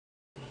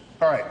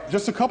All right,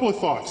 just a couple of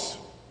thoughts.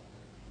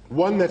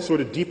 One that's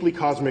sort of deeply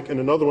cosmic and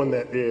another one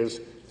that is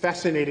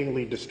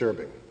fascinatingly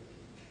disturbing,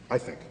 I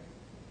think.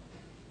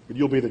 But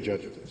you'll be the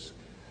judge of this.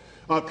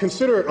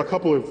 Consider a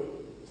couple of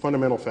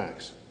fundamental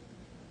facts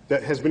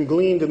that has been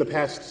gleaned in the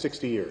past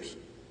 60 years.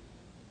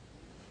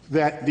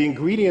 That the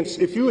ingredients,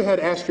 if you had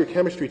asked your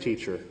chemistry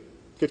teacher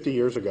 50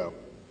 years ago,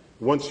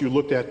 once you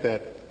looked at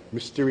that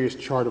mysterious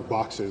chart of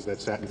boxes that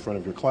sat in front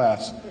of your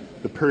class,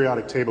 the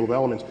periodic table of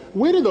elements,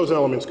 where did those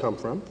elements come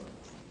from?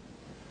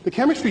 The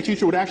chemistry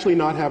teacher would actually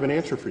not have an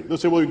answer for you. They'll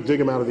say, well, we dig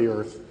them out of the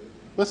earth.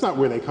 That's not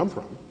where they come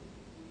from.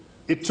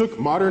 It took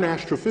modern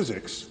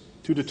astrophysics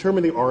to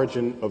determine the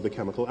origin of the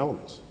chemical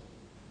elements.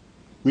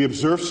 We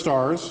observe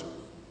stars.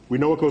 We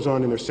know what goes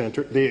on in their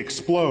center. They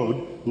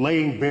explode,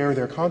 laying bare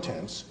their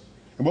contents.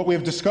 And what we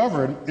have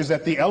discovered is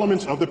that the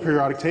elements of the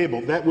periodic table,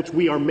 that which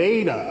we are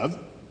made of,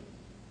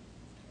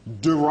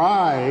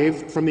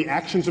 derive from the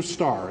actions of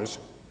stars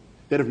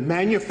that have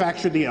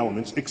manufactured the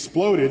elements,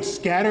 exploded,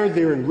 scattered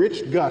their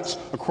enriched guts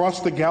across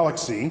the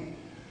galaxy,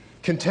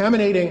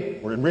 contaminating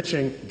or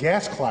enriching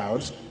gas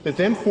clouds that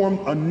then formed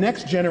a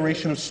next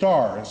generation of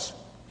stars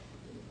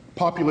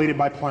populated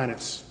by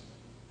planets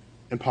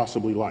and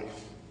possibly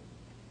life.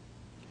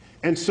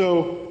 And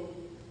so,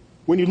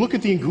 when you look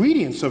at the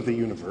ingredients of the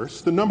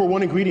universe, the number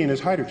one ingredient is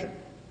hydrogen.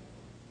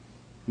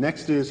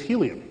 Next is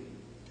helium.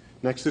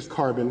 Next is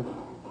hydrogen,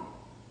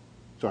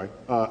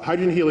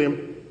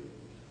 helium,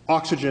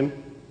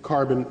 oxygen,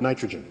 carbon,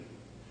 nitrogen.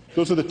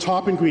 Those are the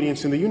top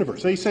ingredients in the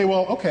universe. So you say,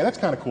 well, okay, that's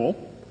kind of cool.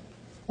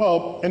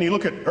 Well, and you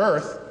look at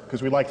Earth,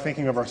 because we like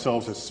thinking of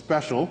ourselves as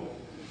special,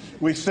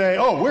 we say,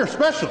 oh, we're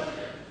special.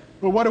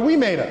 Well, what are we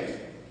made of?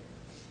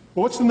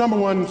 Well, what's the number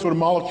one sort of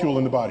molecule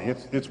in the body?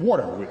 It's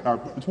water.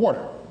 It's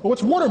water. Well,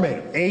 what's water made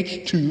of?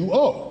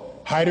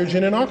 H2O,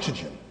 hydrogen and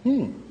oxygen.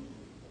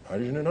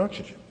 Hydrogen and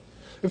oxygen.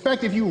 In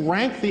fact, if you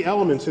rank the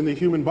elements in the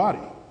human body,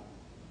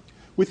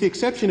 with the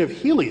exception of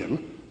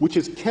helium, which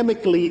is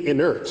chemically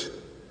inert,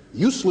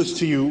 useless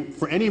to you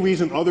for any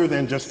reason other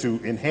than just to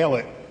inhale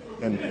it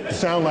and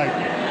sound like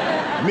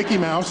Mickey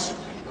Mouse,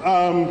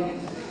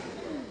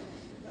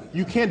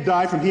 you can't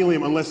die from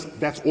helium unless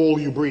that's all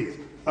you breathe.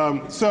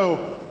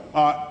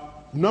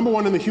 Number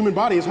one in the human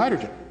body is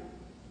hydrogen.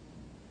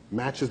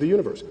 Matches the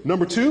universe.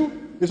 Number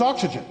two is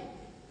oxygen.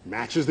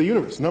 Matches the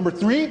universe. Number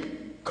three,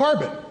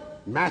 carbon.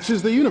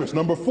 Matches the universe.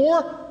 Number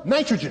four,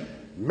 nitrogen.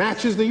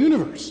 Matches the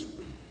universe.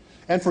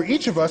 And for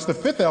each of us, the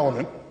fifth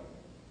element,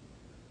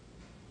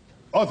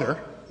 other,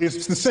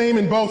 is the same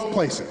in both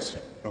places.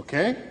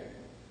 Okay?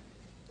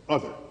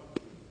 Other.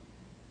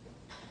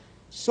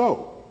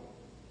 So,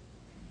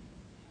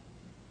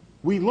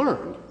 we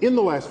learned in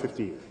the last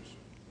 50 years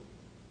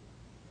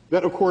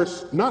that, of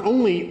course, not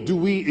only do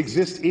we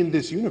exist in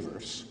this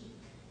universe,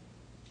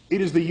 it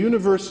is the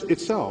universe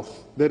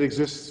itself that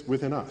exists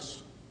within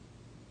us.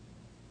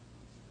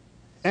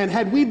 And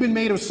had we been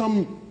made of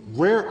some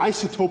rare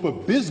isotope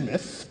of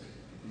bismuth,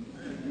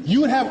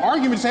 you would have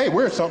arguments, hey,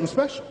 we're something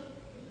special.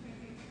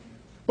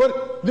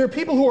 But there are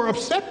people who are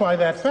upset by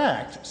that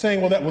fact,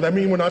 saying, well, that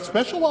mean we're not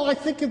special? Well, I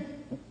think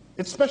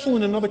it's special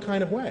in another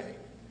kind of way.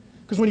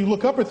 Because when you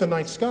look up at the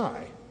night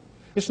sky,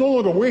 it's no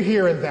longer we're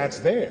here and that's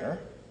there.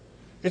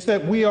 It's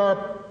that we are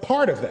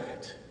part of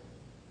that.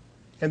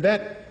 And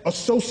that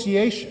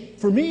association,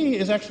 for me,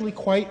 is actually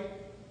quite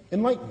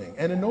enlightening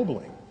and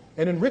ennobling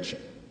and enriching.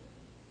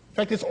 In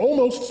fact, it's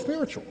almost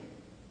spiritual,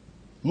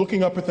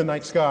 looking up at the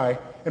night sky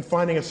and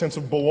finding a sense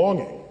of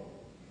belonging,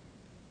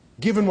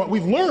 given what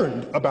we've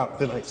learned about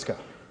the night sky.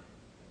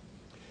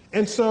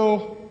 And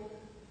so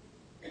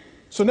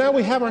now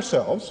we have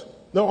ourselves.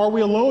 Now, are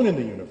we alone in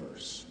the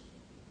universe?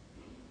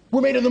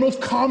 We're made of the most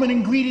common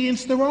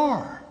ingredients there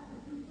are.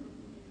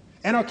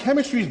 And our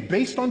chemistry is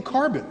based on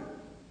carbon.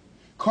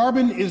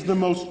 Carbon is the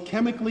most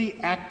chemically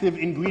active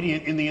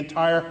ingredient in the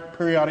entire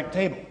periodic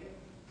table.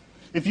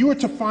 If you were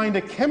to find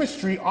a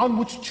chemistry on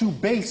which to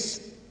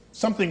base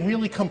something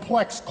really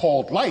complex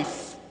called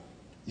life,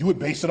 you would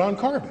base it on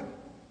carbon.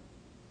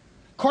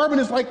 Carbon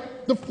is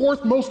like the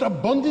fourth most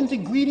abundant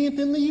ingredient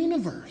in the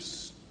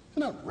universe.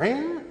 Isn't that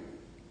rare?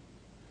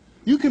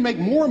 You can make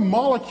more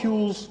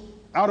molecules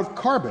out of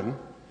carbon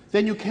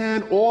than you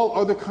can all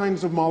other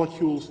kinds of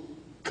molecules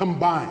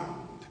combined.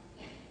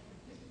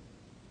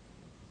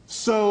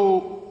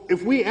 So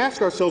if we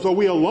ask ourselves, are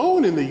we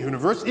alone in the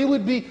universe? It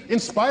would be, in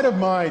spite of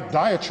my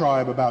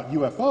diatribe about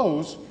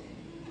UFOs,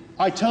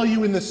 I tell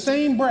you in the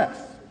same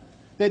breath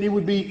that it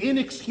would be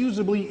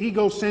inexcusably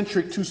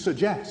egocentric to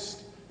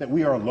suggest that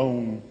we are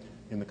alone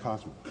in the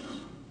cosmos.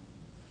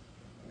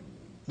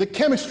 The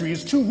chemistry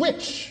is too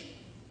rich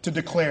to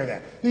declare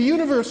that. The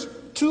universe,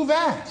 too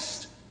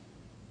vast.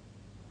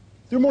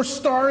 There are more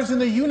stars in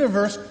the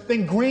universe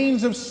than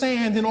grains of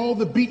sand in all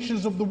the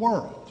beaches of the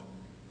world.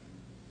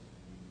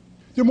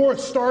 There are more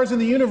stars in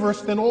the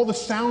universe than all the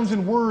sounds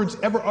and words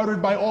ever uttered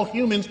by all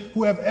humans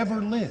who have ever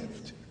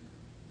lived.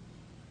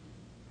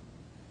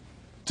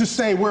 To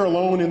say we're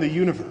alone in the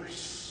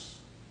universe.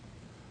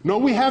 No,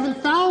 we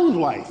haven't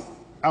found life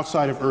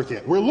outside of Earth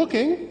yet. We're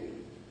looking,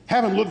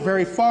 haven't looked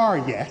very far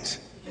yet,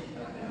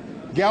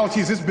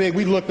 Galaxies this big,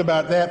 we looked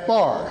about that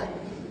far.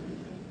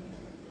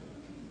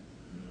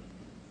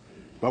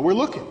 But we're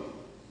looking.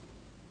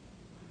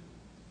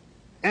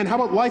 And how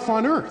about life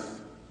on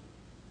Earth?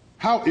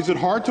 How is it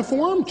hard to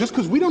form? Just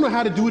because we don't know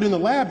how to do it in the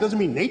lab doesn't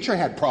mean nature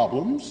had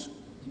problems.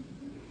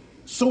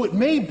 So it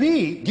may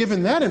be,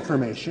 given that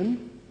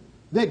information,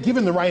 that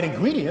given the right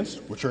ingredients,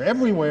 which are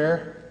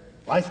everywhere,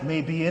 life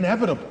may be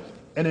inevitable,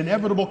 an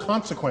inevitable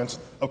consequence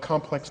of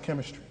complex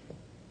chemistry.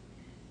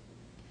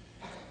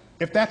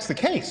 If that's the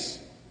case,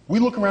 we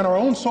look around our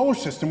own solar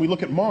system, we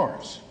look at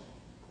Mars.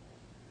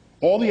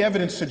 All the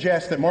evidence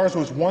suggests that Mars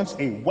was once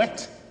a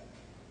wet,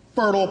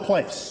 fertile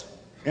place,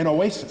 an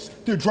oasis.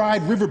 There are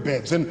dried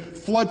riverbeds and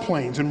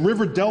floodplains and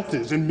river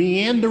deltas and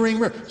meandering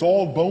rivers. It's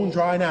all bone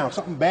dry now.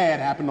 Something bad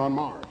happened on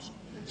Mars.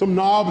 Some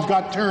knobs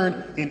got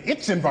turned in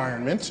its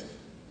environment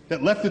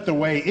that left it the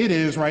way it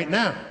is right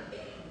now.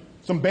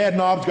 Some bad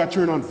knobs got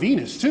turned on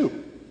Venus,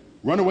 too.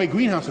 Runaway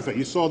greenhouse effect.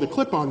 You saw the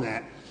clip on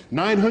that.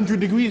 900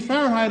 degrees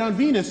Fahrenheit on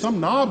Venus. Some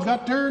knobs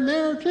got turned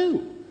there,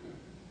 too.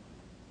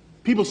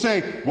 People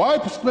say, why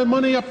spend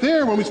money up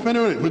there when we spend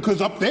it?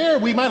 Because up there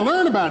we might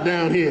learn about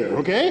down here,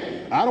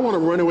 okay? I don't want a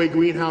runaway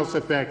greenhouse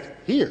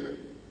effect here.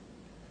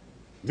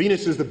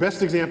 Venus is the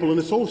best example in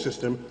the solar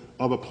system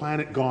of a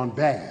planet gone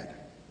bad.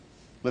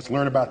 Let's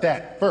learn about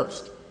that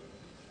first.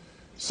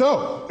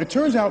 So, it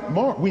turns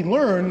out we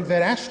learned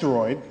that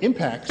asteroid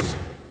impacts,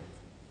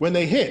 when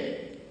they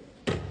hit,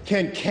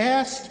 can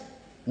cast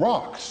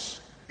rocks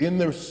in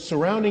the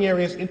surrounding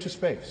areas into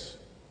space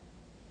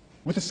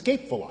with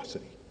escape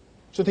velocity,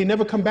 so they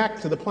never come back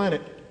to the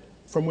planet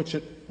from which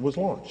it was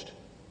launched.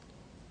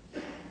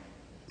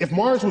 If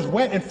Mars was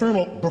wet and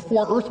fertile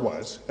before Earth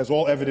was, as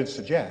all evidence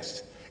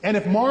suggests, and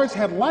if Mars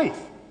had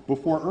life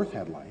before Earth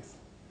had life,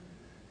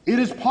 it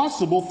is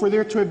possible for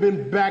there to have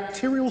been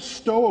bacterial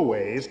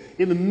stowaways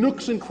in the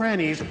nooks and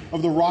crannies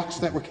of the rocks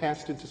that were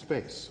cast into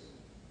space.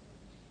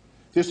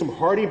 There's some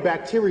hardy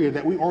bacteria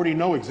that we already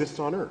know exists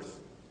on Earth.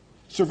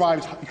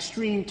 Survives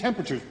extreme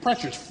temperatures,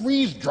 pressures,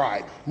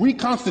 freeze-dried,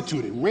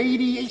 reconstituted,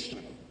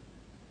 radiation.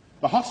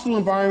 The hostile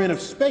environment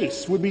of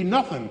space would be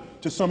nothing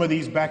to some of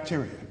these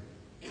bacteria.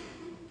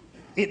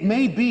 It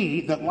may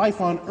be that life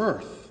on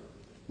Earth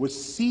was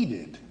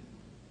seeded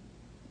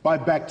by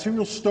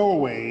bacterial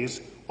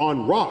stowaways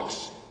on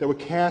rocks that were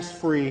cast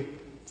free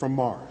from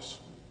Mars.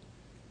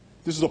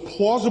 This is a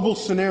plausible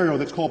scenario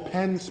that's called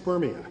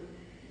panspermia,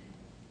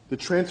 the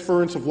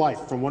transference of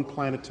life from one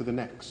planet to the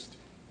next.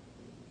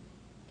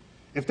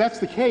 If that's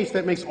the case,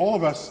 that makes all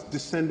of us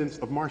descendants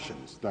of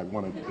Martians. I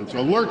want to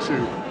alert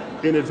you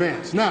in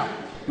advance. Now,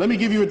 let me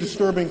give you a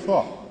disturbing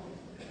thought.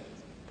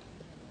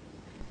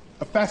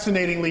 A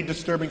fascinatingly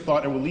disturbing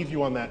thought, and we'll leave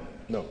you on that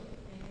note.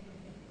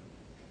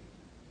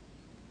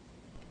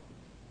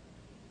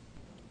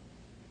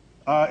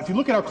 If you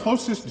look at our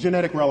closest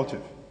genetic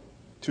relative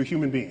to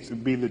human beings, it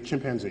would be the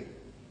chimpanzee.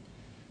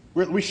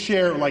 We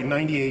share like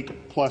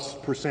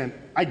 98+%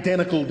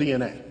 identical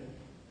DNA.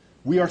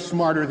 We are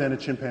smarter than a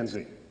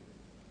chimpanzee.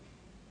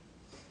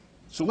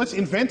 So let's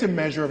invent a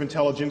measure of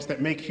intelligence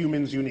that makes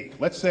humans unique.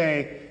 Let's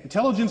say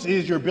intelligence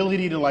is your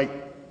ability to like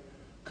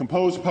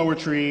compose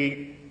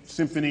poetry,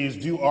 symphonies,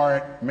 do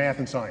art, math,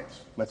 and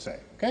science, let's say,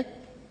 okay?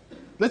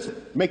 Let's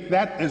make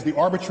that as the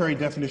arbitrary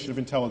definition of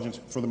intelligence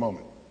for the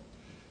moment.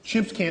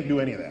 Chimps can't do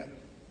any of that.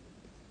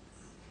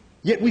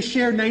 Yet we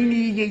share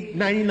 98,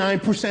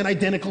 99%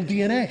 identical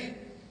DNA,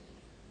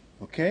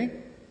 okay?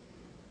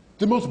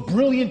 The most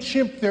brilliant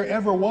chimp there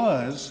ever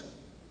was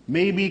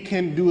maybe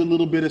can do a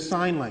little bit of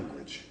sign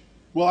language.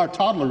 Well, our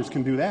toddlers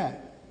can do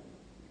that.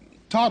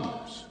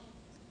 Toddlers.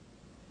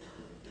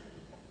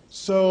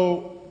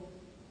 So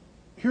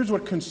here's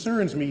what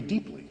concerns me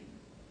deeply.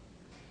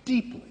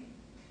 Deeply.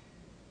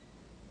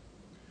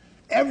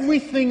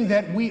 Everything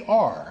that we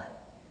are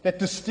that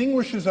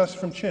distinguishes us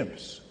from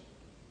chimps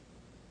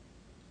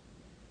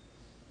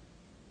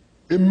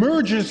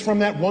emerges from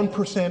that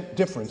 1%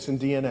 difference in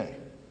DNA.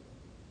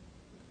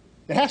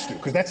 It has to,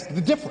 because that's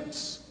the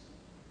difference.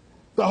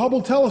 The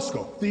Hubble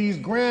telescope, these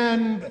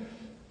grand,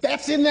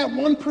 that's in that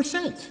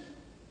 1%.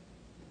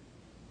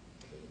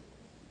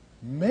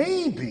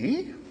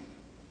 Maybe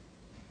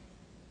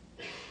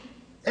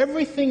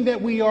everything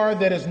that we are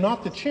that is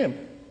not the chimp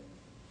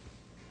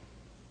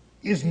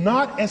is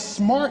not as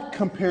smart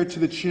compared to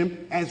the chimp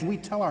as we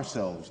tell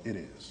ourselves it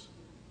is.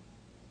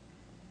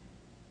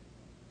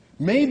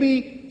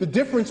 Maybe the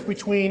difference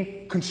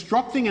between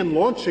constructing and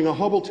launching a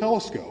Hubble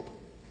telescope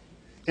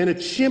and a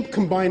chimp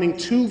combining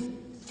two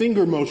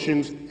finger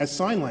motions as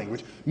sign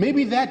language,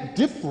 maybe that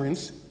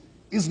difference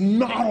is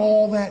not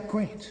all that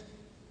great.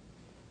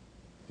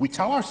 We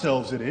tell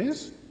ourselves it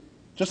is,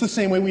 just the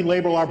same way we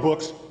label our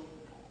books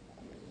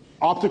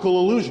optical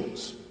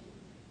illusions.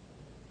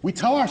 We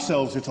tell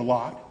ourselves it's a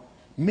lot.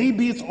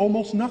 Maybe it's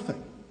almost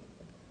nothing.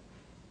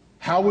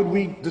 How would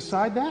we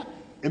decide that?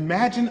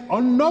 Imagine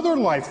another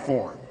life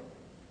form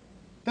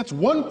that's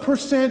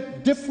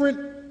 1%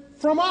 different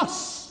from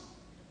us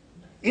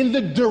in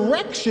the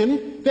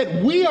direction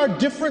that we are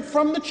different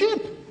from the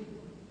chimp.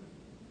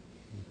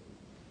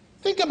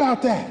 Think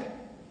about that.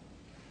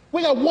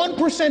 We got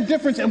 1%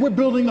 difference and we're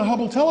building the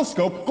Hubble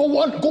telescope.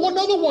 Go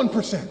another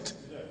 1%.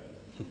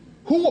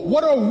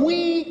 What are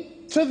we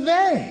to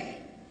they?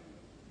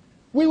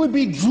 We would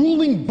be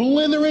drooling,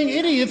 blithering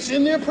idiots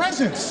in their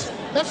presence.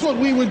 That's what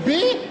we would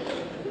be.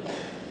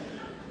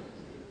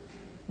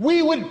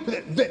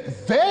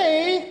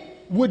 They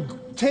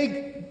would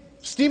take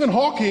Stephen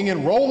Hawking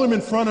and roll him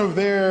in front of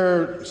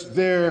their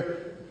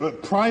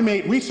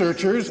primate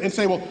researchers and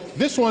say, well,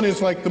 this one is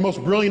like the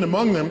most brilliant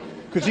among them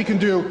because he can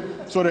do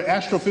sort of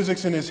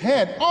astrophysics in his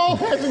head. Oh,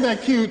 isn't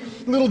that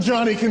cute? Little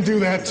Johnny can do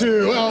that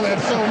too. Oh,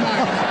 that's so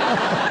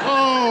nice.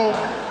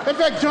 Oh, in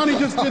fact, Johnny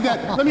just did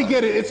that. Let me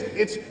get it.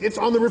 It's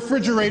on the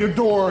refrigerator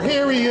door.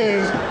 Here he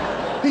is.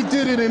 He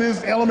did it in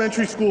his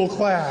elementary school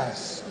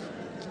class.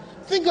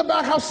 Think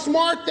about how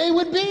smart they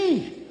would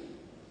be.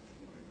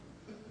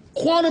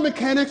 Quantum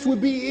mechanics would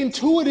be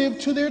intuitive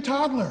to their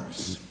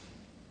toddlers.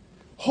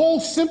 Whole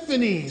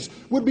symphonies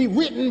would be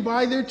written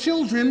by their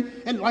children,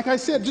 and like I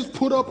said, just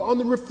put up on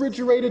the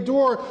refrigerator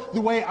door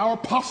the way our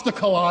pasta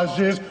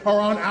collages are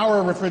on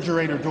our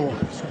refrigerator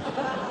doors.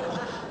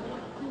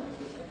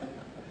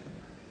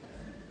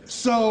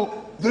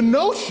 So the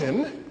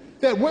notion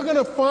that we're going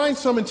to find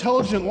some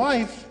intelligent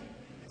life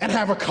and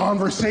have a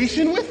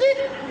conversation with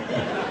it?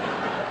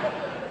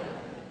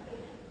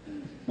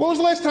 When was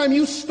the last time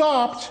you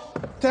stopped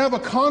to have a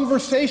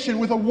conversation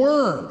with a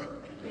worm?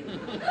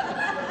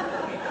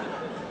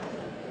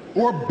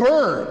 Or a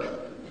bird?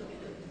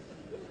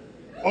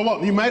 Oh,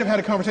 well, you might have had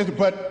a conversation,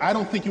 but I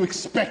don't think you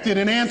expected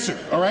an answer,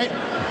 all right?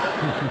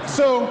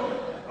 So,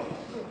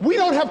 we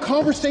don't have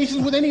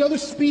conversations with any other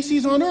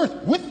species on Earth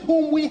with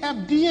whom we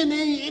have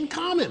DNA in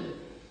common.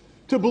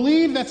 To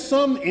believe that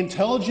some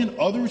intelligent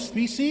other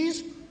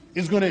species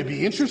is going to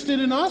be interested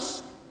in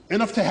us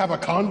enough to have a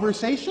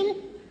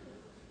conversation?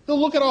 They'll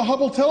look at our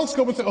Hubble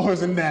telescope and say, oh,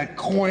 isn't that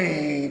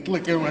quaint?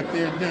 Look at what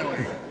they're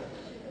doing.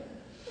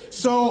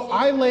 So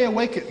I lay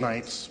awake at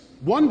nights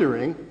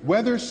wondering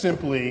whether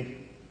simply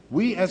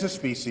we as a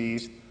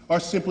species are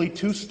simply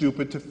too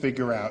stupid to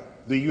figure out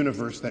the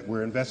universe that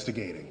we're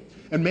investigating.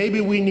 And maybe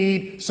we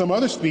need some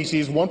other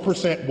species,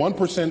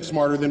 1%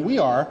 smarter than we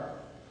are,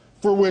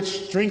 for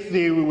which string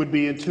theory would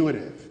be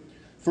intuitive,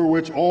 for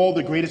which all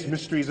the greatest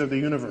mysteries of the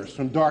universe,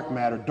 from dark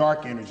matter,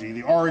 dark energy,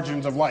 the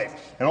origins of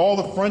life, and all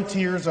the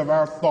frontiers of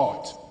our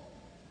thought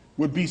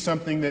would be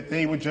something that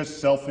they would just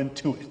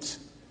self-intuit.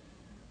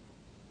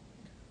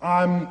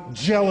 I'm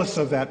jealous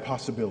of that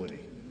possibility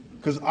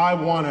because I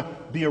want to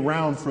be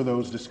around for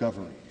those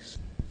discoveries.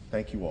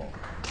 Thank you all.